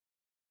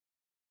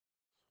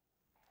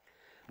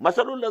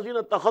مَثَلُ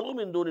الَّذِينَ اتَّخَذُوا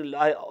مِن دُونِ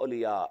اللَّهِ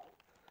أَوْلِيَاءَ.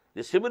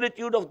 The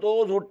similitude of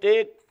those who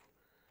take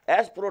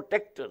as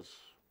protectors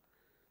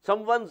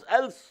someone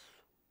else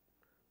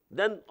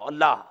than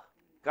Allah.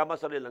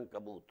 كَمَثَلِ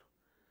الْعَنكَبُوتِ.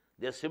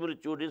 Their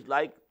similitude is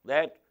like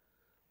that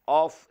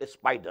of a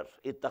spider.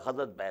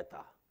 اتَّخَذَتْ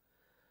بَيْتًا.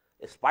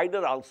 A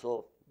spider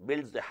also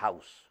builds a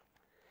house.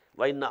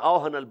 وَإِنَّ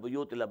أَوْهَنَ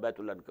الْبُيُوتِ لَبَيْتُ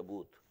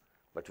الْعَنكَبُوتِ.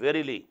 But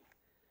verily,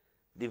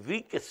 the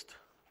weakest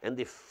and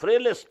the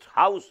frailest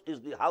house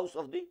is the house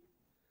of the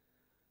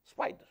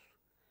spider.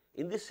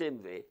 In the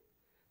same way,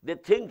 they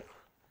think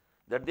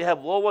that they have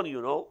woven,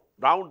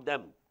 round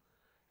them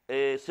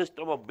a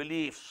system of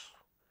beliefs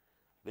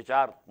which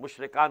are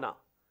mushrikana,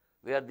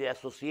 where they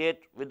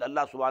associate with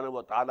Allah subhanahu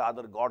wa ta'ala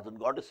other gods and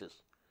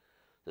goddesses.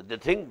 That they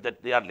think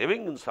that they are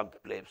living in some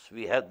place.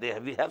 We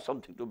have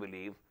something to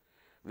believe.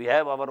 We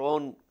have our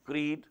own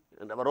creed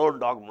and our own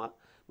dogma,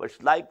 but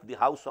it's like the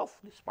house of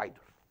the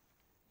spider.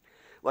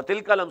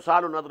 وَتِلْكَ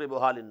الْأَمْثَالُ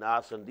نَضْرِبُهَا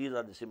لِلنَّاسِ. And these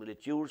are the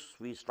similitudes.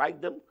 We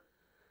strike them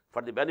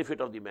for the benefit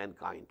of the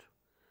mankind.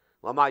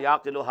 وَمَا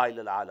يَعْقِلُهَا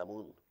إِلَّا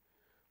الْعَالَمُونَ.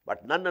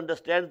 But none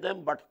understands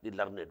them but the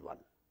learned one.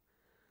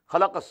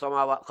 خَلَقَ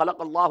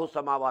اللَّهُ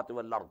السَّمَاوَاتِ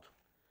وَالْأَرْضِ.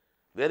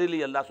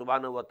 Verily Allah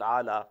subhanahu wa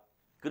ta'ala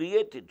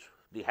created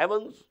the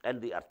heavens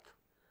and the earth.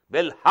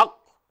 بِالْحَقِّ.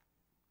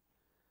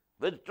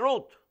 With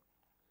truth.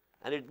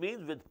 And it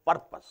means with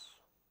purpose.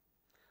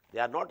 They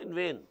are not in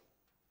vain.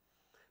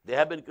 They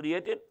have been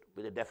created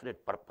with a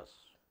definite purpose.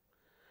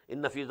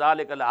 إِنَّ فِي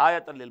ذَلِكَ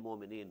لَآيَةً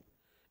لِلْمُؤْمِنِينَ.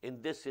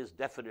 In this is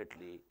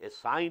definitely a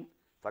sign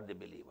for the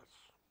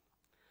believers.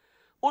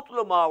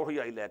 أُتْلُ مَا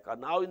أُوحِيَ إِلَيْكَ.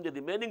 Now in the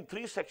remaining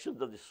 3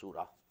 sections of this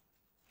surah,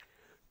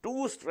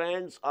 2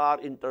 strands are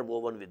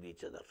interwoven with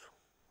each other.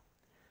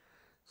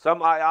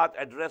 Some ayat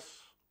address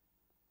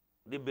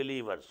the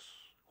believers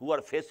who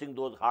are facing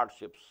those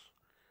hardships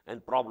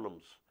and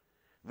problems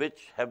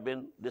which have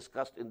been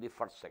discussed in the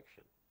first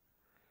section.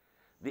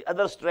 The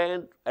other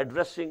strand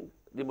addressing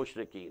the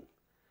mushrikeen,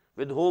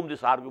 with whom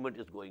this argument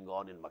is going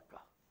on in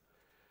Makkah.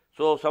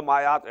 So some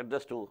ayat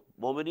addressed to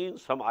mu'mineen,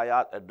 some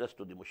ayat addressed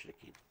to the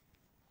mushrikeen.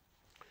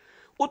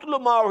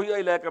 Utlu ma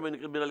uhiya ilayka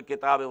min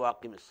al-kitabi wa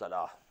aqim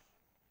as-salah.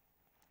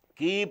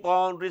 Keep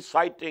on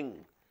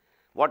reciting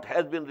what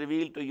has been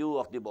revealed to you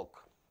of the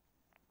book.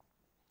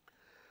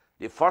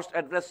 The first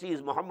addressee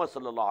is Muhammad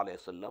sallallahu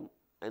alayhi wasallam,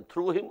 and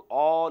through him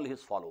all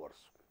his followers.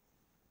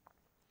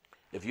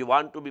 If you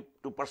want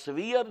to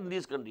persevere in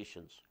these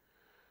conditions,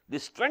 the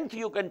strength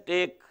you can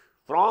take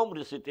from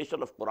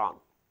recitation of Quran.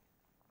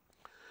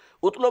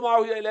 Utlu ma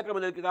uhiya ilayka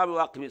min al-kitabi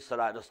wa aqim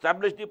as-salah.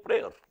 Establish the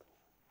prayer.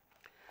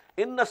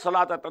 Inna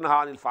salata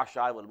tanha anil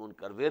fahsha'i wal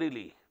munkar.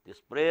 Verily,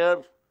 this prayer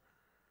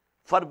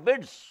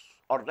forbids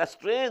or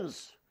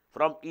restrains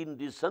from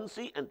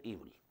indecency and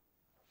evil.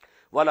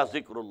 Wala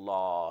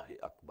zikrullahi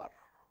akbar.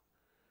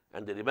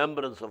 And the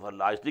remembrance of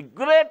Allah is the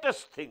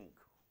greatest thing.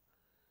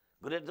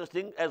 Greatest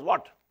thing as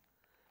what?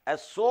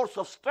 As source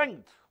of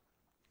strength,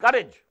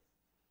 courage,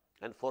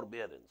 and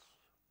forbearance.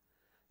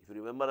 If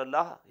you remember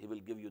Allah, He will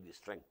give you the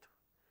strength.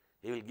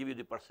 He will give you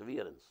the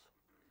perseverance.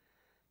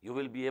 You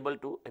will be able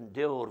to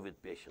endure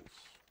with patience.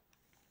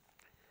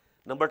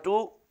 Number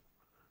 2,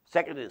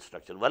 second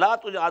instruction.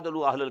 وَلَا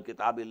تُجَادِلُوا أَهْلَ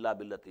الْكِتَابِ إِلَّا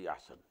بِالَّتِي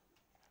أَحْسَنُ.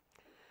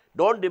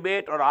 Don't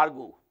debate or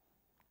argue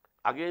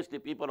against the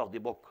people of the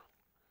book,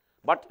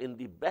 but in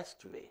the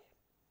best way.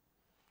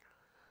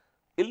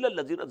 إِلَّا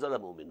الَّذِينَ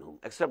ظَلَمُوا مِنْهُمْ.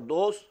 Except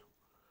those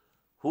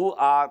who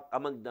are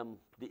among them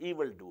the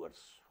evildoers.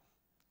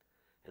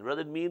 And what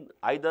does it mean?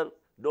 Either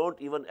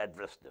don't even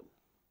address them.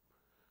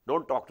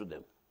 Don't talk to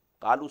them.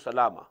 Qalu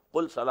salama,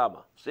 qul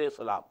salama, say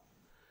salam.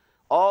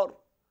 Or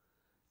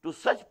to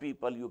such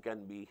people you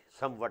can be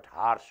somewhat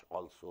harsh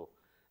also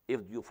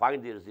if you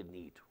find there is a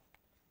need.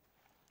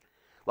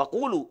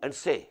 Waqulu, and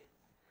say,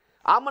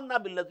 Amanna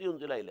billati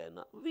unzila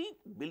ilayna. We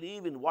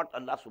believe in what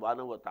Allah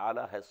subhanahu wa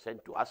ta'ala has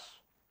sent to us.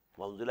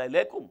 Wa unzila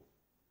ilaykum.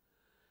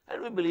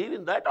 And we believe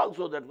in that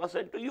also that was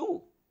sent to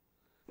you.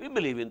 We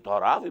believe in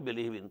Torah, we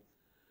believe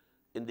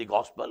in the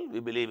Gospel, we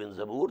believe in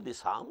Zabur, the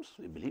Psalms,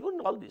 we believe in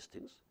all these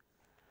things.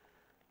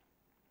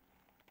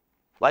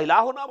 Wa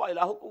ilahuna wa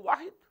ilahukum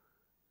wahid.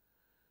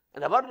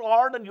 And our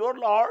Lord and your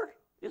Lord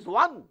is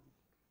one.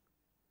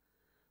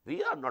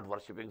 We are not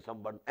worshipping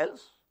someone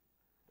else,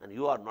 and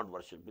you are not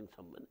worshipping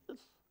someone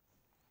else.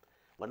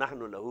 Wa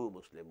nahnu lahu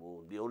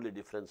muslimun. The only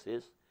difference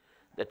is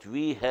that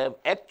we have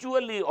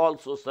actually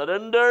also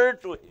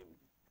surrendered to Him.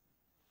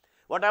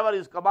 Whatever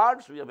His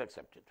commands, we have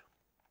accepted.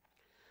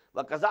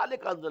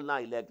 وَكَذَلِكَ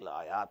أَنزَلْنَا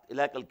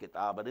إِلَيْكَ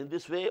الْكِتَابَ. And in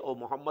this way, O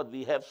Muhammad,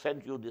 we have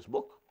sent you this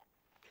book.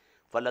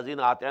 فَالَّذِينَ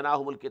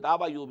آتَيْنَاهُمُ الْكِتَابَ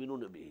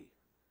يُؤْمِنُونَ بِهِ.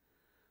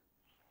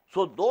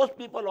 So those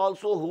people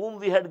also whom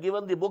we had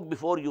given the book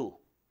before you,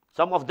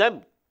 some of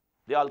them,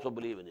 they also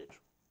believe in it.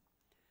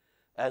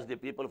 As the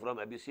people from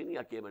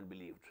Abyssinia came and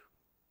believed.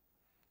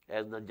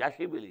 As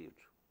Najashi believed.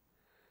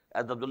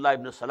 As Abdullah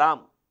ibn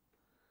Salam,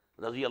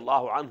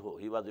 radiyallahu anhu,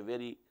 he was a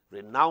very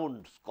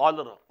renowned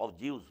scholar of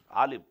Jews,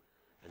 alim,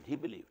 and he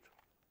believed.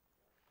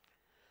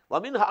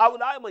 وَمِنْ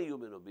هَؤُلَاءِ مَنْ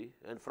يُؤْمِنُ بِهِ.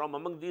 And from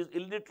among these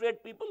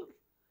illiterate people,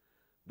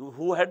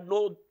 who had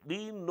no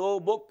deen, no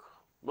book,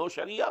 no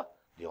Sharia,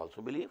 they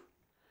also believe.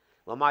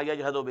 وَمَا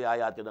يَجْهَدُ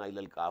بِآيَاتِنَا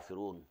إِلَّا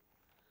الْكَافِرُونَ.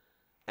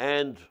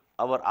 And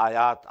our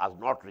ayat are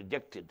not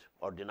rejected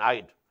or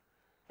denied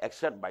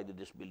except by the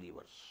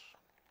disbelievers.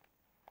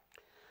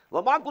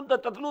 وَمَا كُنْتَ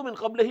تَتْلُو مِنْ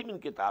قَبْلِهِ مِنْ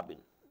كِتَابٍ.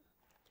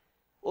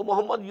 O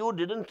Muhammad, you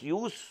didn't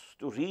use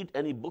to read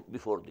any book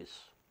before this.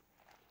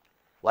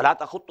 وَلَا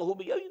تَخُطُّهُ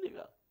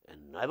بِيَمِينِكَ.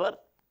 And never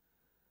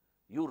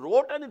you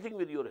wrote anything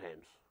with your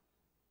hands.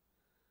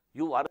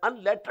 You are an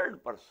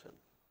unlettered person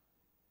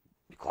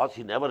because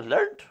he never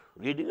learnt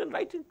reading and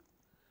writing.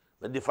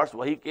 When the first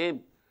wahi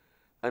came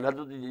and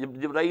Hazrat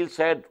Jibreel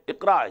said,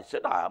 Iqra, he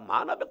said, I am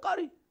Mana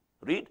Biqari.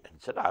 Read. And he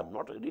said, I am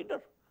not a reader.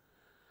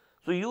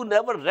 So you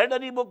never read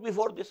any book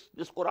before this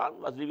Quran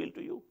was revealed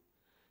to you.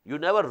 You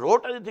never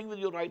wrote anything with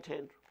your right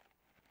hand.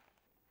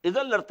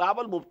 إِذَا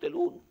الْإِرْتَابَ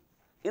الْمُبْتِلُونَ.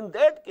 In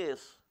that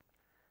case,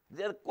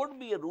 there could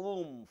be a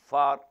room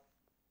for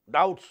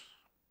doubts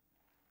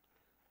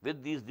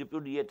with these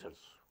repudiators.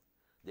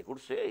 They could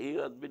say he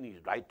has been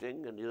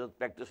writing and he is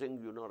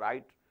practicing,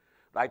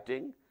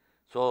 writing.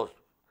 So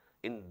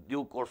in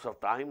due course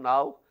of time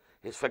now,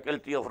 his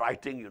faculty of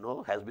writing,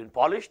 has been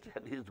polished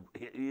and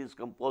he is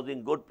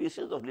composing good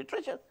pieces of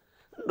literature.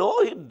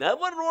 No, he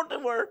never wrote a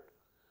word.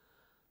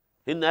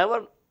 He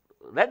never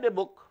read a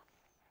book.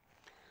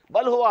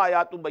 بَلْ هُوَ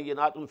آيَاتٌ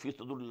بَيِّنَاتٌ فِي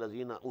صُدُورِ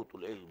الَّذِينَ أُوتُوا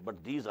الْعِلْمَ.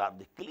 But these are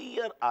the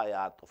clear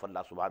ayat of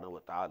Allah subhanahu wa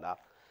ta'ala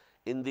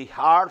in the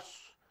hearts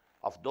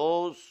of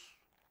those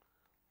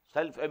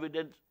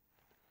self-evident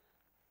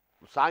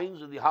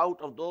signs in the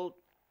heart of those.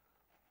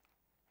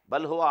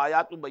 بَلْ هُوَ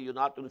آيَاتٌ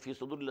بَيِّنَاتٌ فِي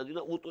صُدُورِ الَّذِينَ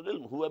أُوتُوا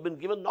الْعِلْمَ, who have been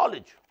given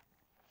knowledge.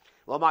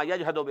 وَمَا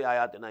يَجْهَدُ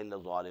بِآيَاتِنَا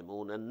إِلَّا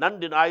الظَّالِمُونَ. And none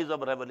denies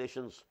of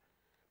revelations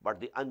but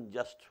the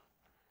unjust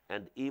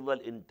and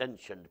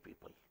evil-intentioned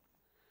people.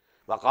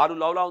 وَقَالُوا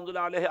لَوْلَا أُنزِلَ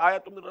عَلَيْهِ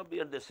آيَةٌ مِّن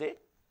رَبِّهِ. And they say,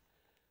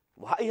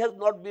 why has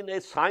not been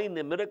a sign,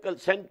 a miracle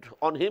sent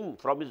on him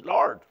from his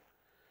Lord?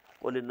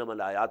 قُلْ إِنَّمَا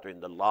الْآيَاتُ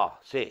عِندَ اللَّهِ.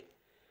 Say,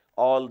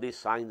 all these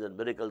signs and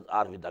miracles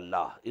are with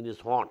Allah, in his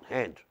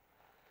hand.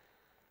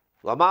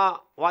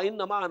 وَإِنَّمَا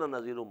أَنَا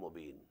نَذِيرٌ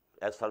مُبِينٌ.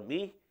 As for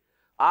me,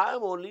 I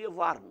am only a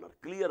warner,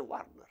 clear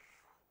warner.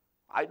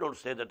 I don't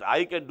say that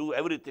I can do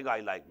everything I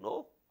like.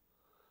 No.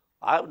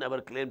 I have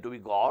never claimed to be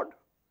God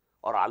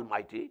or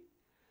Almighty.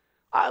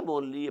 I am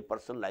only a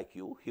person like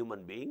you,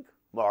 human being,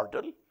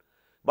 mortal.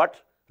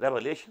 But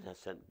revelation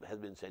has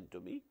been sent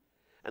to me.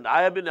 And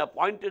I have been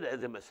appointed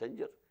as a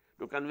messenger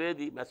to convey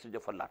the message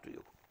of Allah to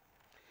you.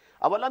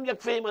 أَوَلَمْ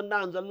يَكْفِهِمْ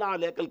أَنَّا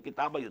أَنزَلْنَا عَلَيْكَ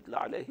الْكِتَابَ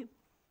يُتْلَى عَلَيْهِمْ.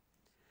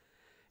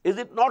 Is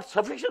it not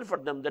sufficient for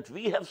them that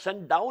we have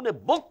sent down a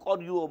book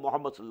on you, O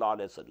Muhammad sallallahu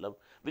alayhi wa sallam,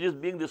 which is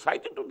being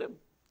recited to them?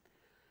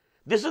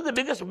 This is the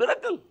biggest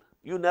miracle.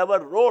 You never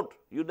wrote,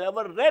 you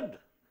never read.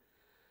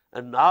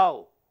 And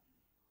now,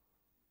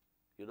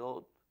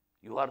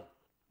 you are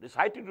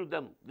reciting to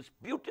them this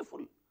beautiful,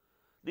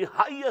 the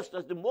highest,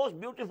 the most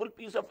beautiful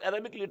piece of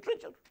Arabic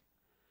literature.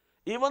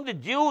 Even the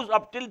Jews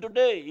up till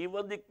today,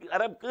 even the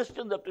Arab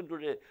Christians up till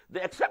today,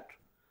 they accept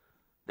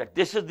that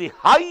this is the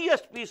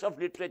highest piece of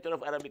literature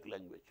of Arabic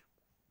language.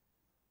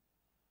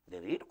 They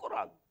read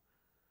Quran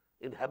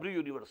in Hebrew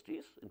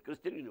universities, in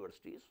Christian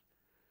universities.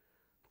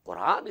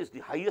 Quran is the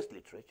highest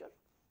literature.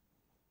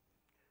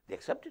 They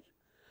accept it.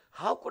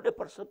 How could a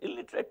person,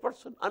 illiterate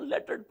person,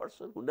 unlettered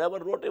person, who never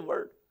wrote a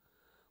word,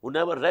 who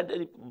never read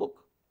any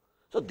book?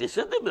 So this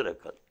is the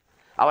miracle.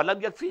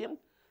 أَوَلَمْ يَكْفِهِمْ.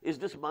 Is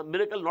this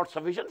miracle not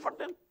sufficient for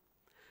them?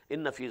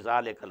 إِنَّ فِي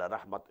ذَلِكَ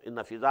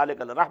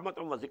لَرَحْمَةٌ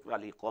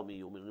وَذِكْرَى لِقَوْمٍ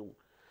يُؤْمِنُونَ.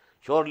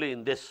 Surely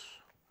in this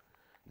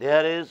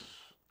there is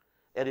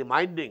a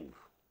reminding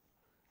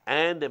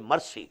and a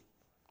mercy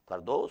for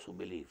those who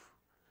believe.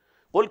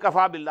 قُلْ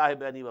كَفَى بِاللَّهِ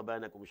بَيْنِي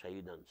وَبَيْنَكُمْ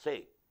شَهِيدًا.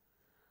 Say,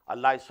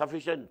 Allah is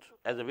sufficient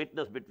as a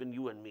witness between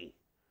you and me.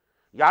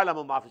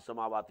 يَعْلَمُ مَا فِي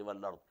السَّمَاوَاتِ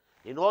وَالْأَرْضِ.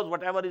 He knows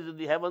whatever is in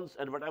the heavens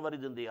and whatever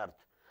is in the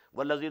earth.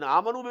 وَالَّذِينَ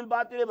آمَنُوا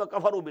بِالْبَاطِلِ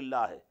وَكَفَرُوا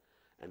بِاللَّهِ.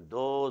 And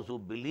those who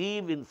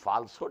believe in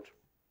falsehood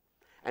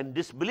and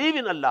disbelieve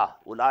in Allah,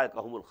 أُولَٰئِكَ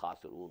هُمُ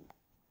الْخَاسِرُونَ.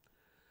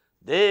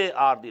 They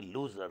are the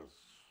losers.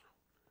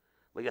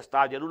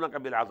 وَيَسْتَعْجِلُونَكَ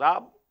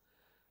بِالْعَذَابِ.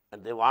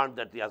 And they want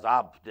that the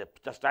azab, the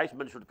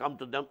chastisement should come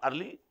to them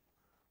early.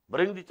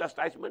 Bring the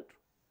chastisement.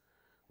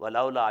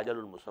 وَلَوْلَا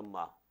أَجَلٌ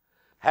مُسَمَّى.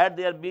 Had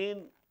there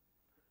been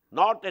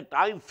not a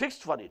time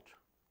fixed for it,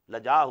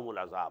 لَجَاهُمُ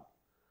الْعَذَابِ.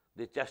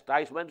 The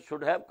chastisement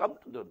should have come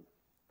to them.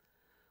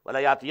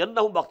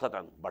 وَلَيَأْتِيَنَّهُمْ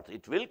بَغْتَةً. But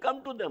it will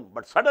come to them,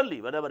 but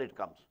suddenly, whenever it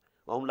comes.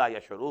 وَهُمْ لَا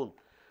يَشْعُرُونَ.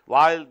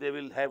 While they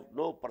will have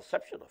no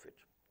perception of it.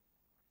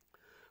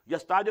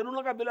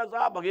 يَسْتَعْجِلُونَكَ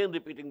بِالْعَذَابِ. Again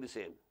repeating the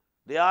same.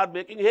 They are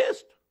making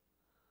haste.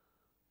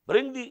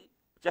 Bring the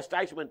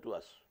chastisement to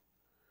us.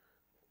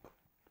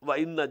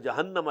 وَإِنَّ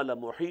جَهَنَّمَ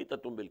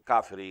لَمُحِيطَةٌ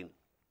بِالْكَافِرِينَ.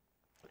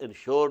 And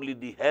surely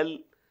the hell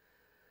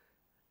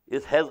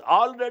has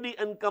already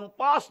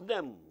encompassed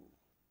them.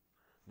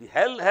 The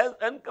hell has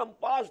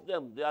encompassed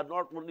them. They are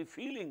not only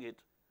feeling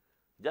it,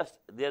 just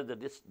there's a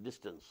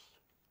distance.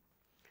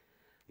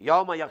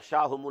 يَوْمَ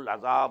يَغْشَاهُمُ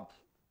الْعَذَابِ.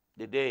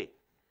 The day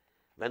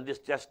when this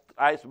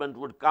chastisement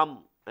would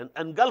come and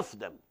engulf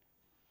them.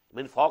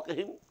 مِنْ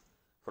فَوْقِهِمْ.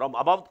 From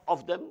above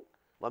of them.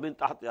 وَمِن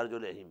تَحْتِ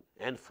أَرْجُلِهِمْ,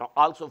 and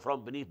also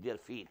from beneath their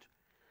feet.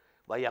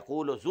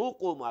 وَيَقُولُ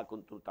ذُوقُوا مَا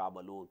كُنْتُمْ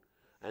تَعْمَلُونَ,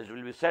 and it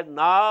will be said,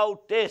 now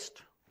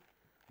taste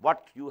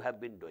what you have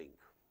been doing.